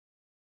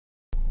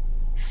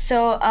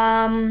So,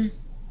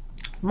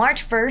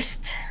 March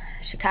 1st,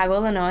 Chicago,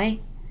 Illinois,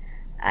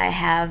 I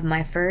have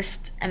my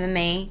first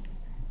MMA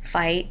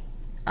fight,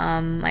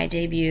 my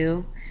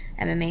debut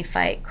MMA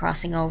fight,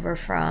 crossing over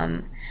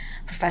from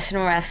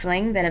professional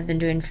wrestling that I've been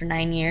doing for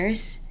 9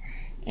 years.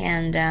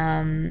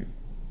 And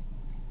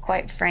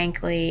quite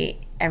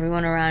frankly,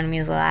 everyone around me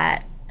is a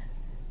lot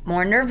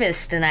more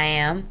nervous than I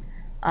am.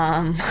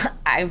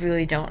 I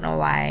really don't know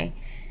why.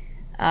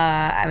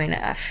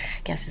 I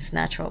guess it's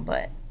natural,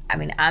 but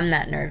I'm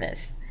not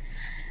nervous.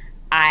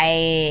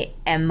 I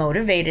am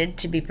motivated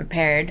to be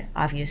prepared,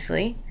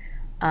 obviously.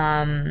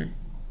 But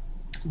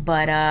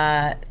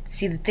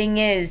see, the thing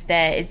is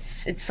that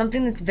it's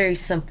something that's very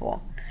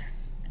simple.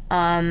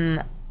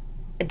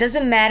 It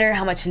doesn't matter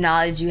how much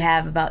knowledge you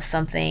have about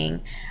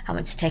something, how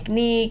much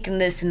technique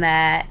and this and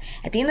that.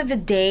 At the end of the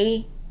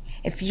day,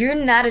 if you're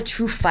not a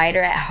true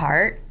fighter at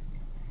heart,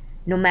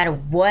 no matter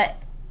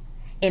what,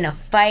 in a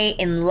fight,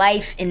 in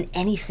life, in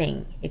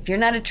anything, if you're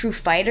not a true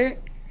fighter,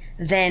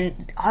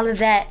 then all of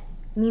that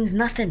means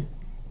nothing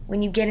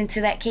when you get into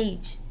that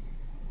cage.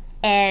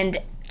 And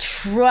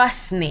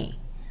trust me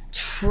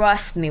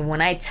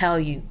when I tell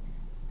you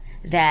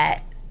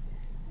that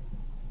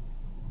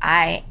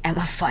I am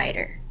a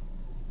fighter.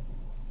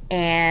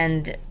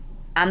 And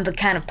I'm the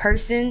kind of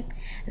person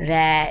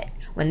that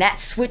when that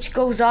switch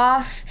goes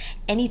off,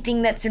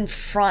 anything that's in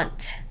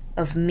front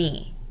of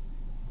me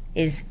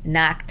is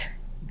knocked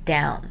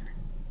down.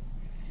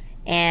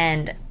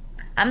 And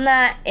I'm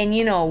not, and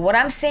what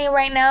I'm saying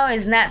right now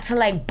is not to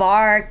like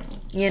bark,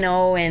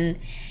 and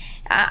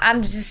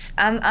I'm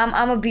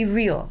gonna be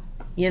real,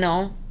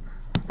 I'm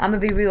gonna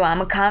be real.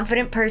 I'm a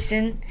confident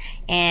person,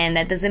 and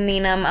that doesn't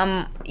mean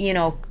I'm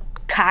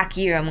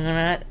cocky, or I'm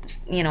gonna,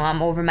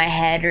 I'm over my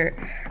head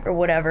or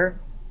whatever.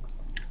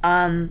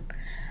 But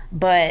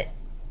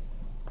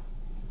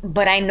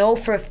I know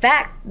for a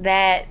fact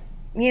that,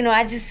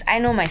 I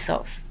know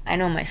myself.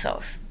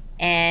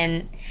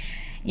 And,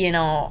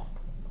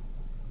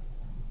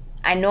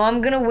 I know I'm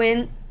gonna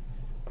win.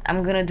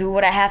 I'm gonna do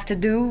what I have to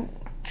do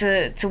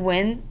to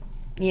win,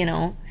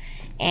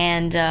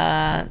 and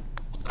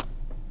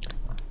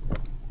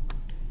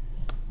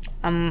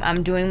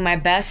I'm doing my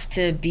best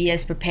to be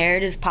as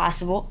prepared as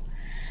possible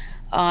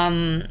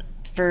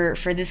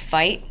for this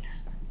fight.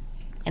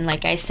 And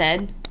like I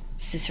said,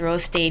 Cicero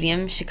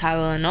Stadium,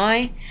 Chicago,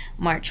 Illinois,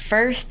 March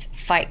 1st,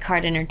 Fight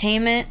Card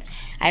Entertainment.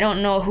 I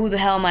don't know who the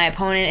hell my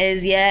opponent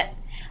is yet,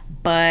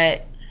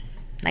 but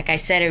like I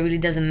said, it really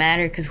doesn't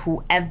matter, because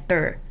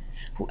whoever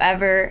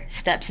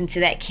steps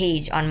into that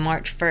cage on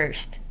March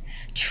 1st,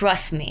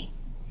 trust me,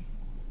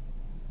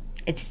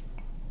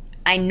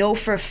 I know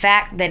for a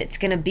fact that it's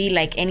going to be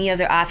like any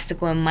other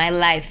obstacle in my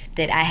life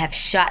that I have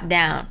shot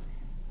down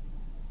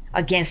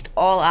against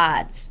all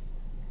odds.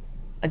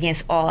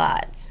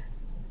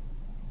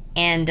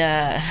 And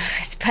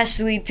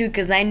especially too,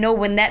 because I know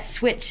when that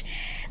switch,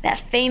 that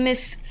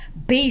famous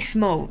beast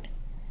mode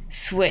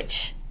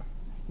switch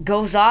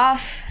goes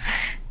off,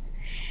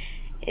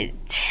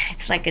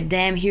 it's like a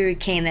damn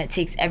hurricane that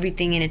takes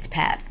everything in its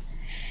path.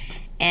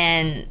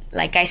 And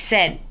like I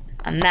said,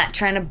 I'm not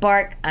trying to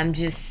bark. I'm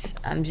just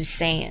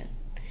saying,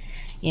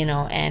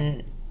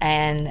 and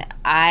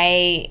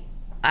I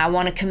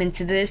want to come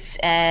into this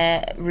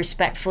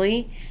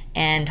respectfully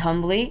and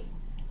humbly.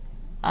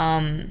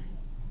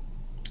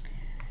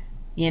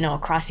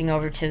 Crossing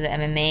over to the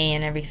MMA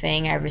and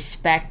everything, I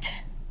respect,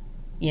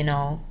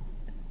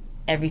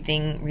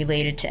 everything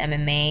related to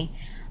MMA.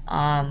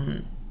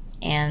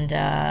 And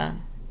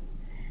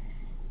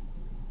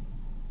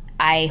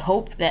I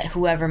hope that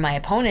whoever my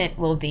opponent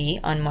will be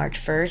on March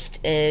 1st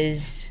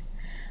is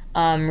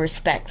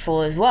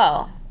respectful as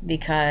well,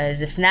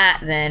 because if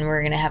not, then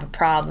we're going to have a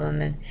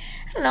problem. And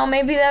I don't know,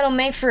 maybe that'll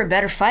make for a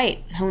better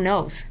fight. Who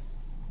knows?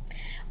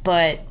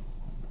 But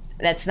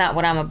that's not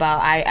what I'm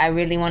about. I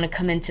really want to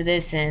come into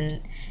this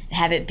and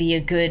have it be a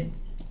good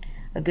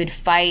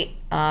fight,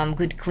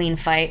 good clean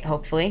fight,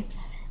 hopefully.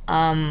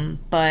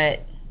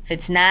 But if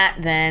it's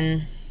not,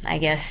 then I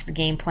guess the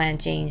game plan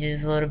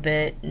changes a little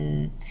bit,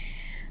 and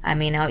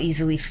I'll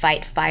easily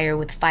fight fire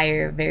with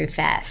fire very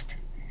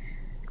fast.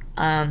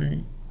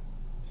 And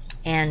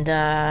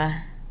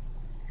I'm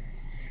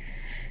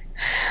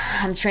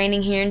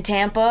training here in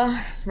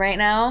Tampa right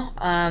now.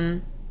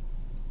 I'm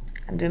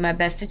doing my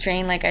best to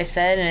train, like I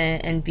said,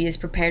 and be as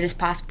prepared as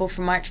possible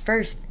for March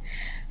 1st.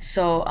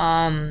 So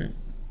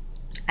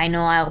I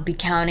know I'll be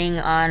counting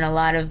on a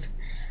lot of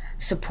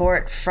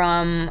support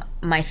from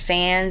my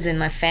fans and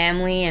my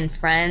family and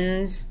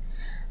friends,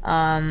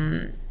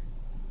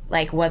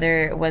 like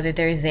whether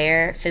they're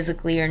there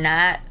physically or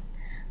not,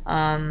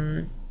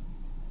 and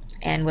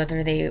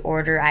whether they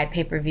order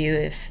iPay-per-view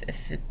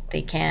if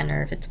they can,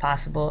 or if it's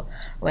possible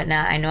or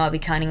whatnot. I know I'll be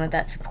counting with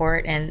that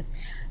support, and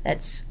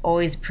that's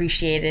always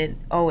appreciated,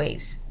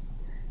 always.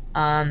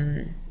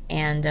 And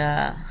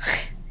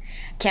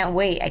can't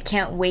wait. I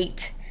can't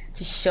wait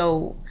to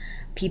show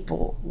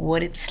people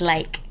what it's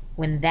like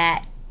when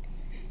that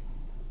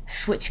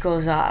switch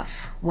goes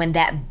off, when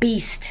that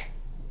beast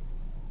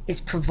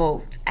is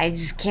provoked. I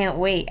just can't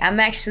wait. I'm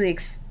actually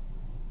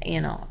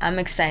I'm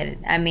excited.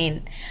 I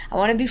mean, I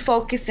want to be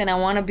focused and I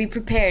want to be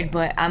prepared,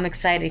 but I'm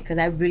excited because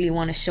I really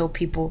want to show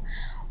people.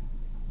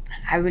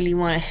 I really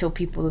want to show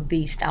people the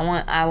beast. I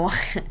want I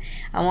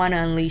want to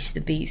unleash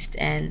the beast,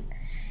 and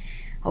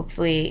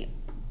hopefully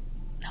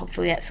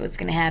that's what's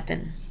gonna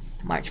happen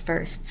March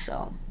 1st.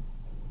 So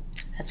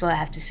that's all I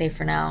have to say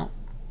for now,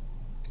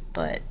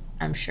 but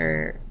I'm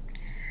sure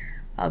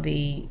I'll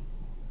be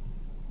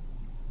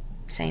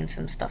saying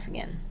some stuff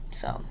again.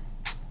 So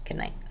good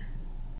night.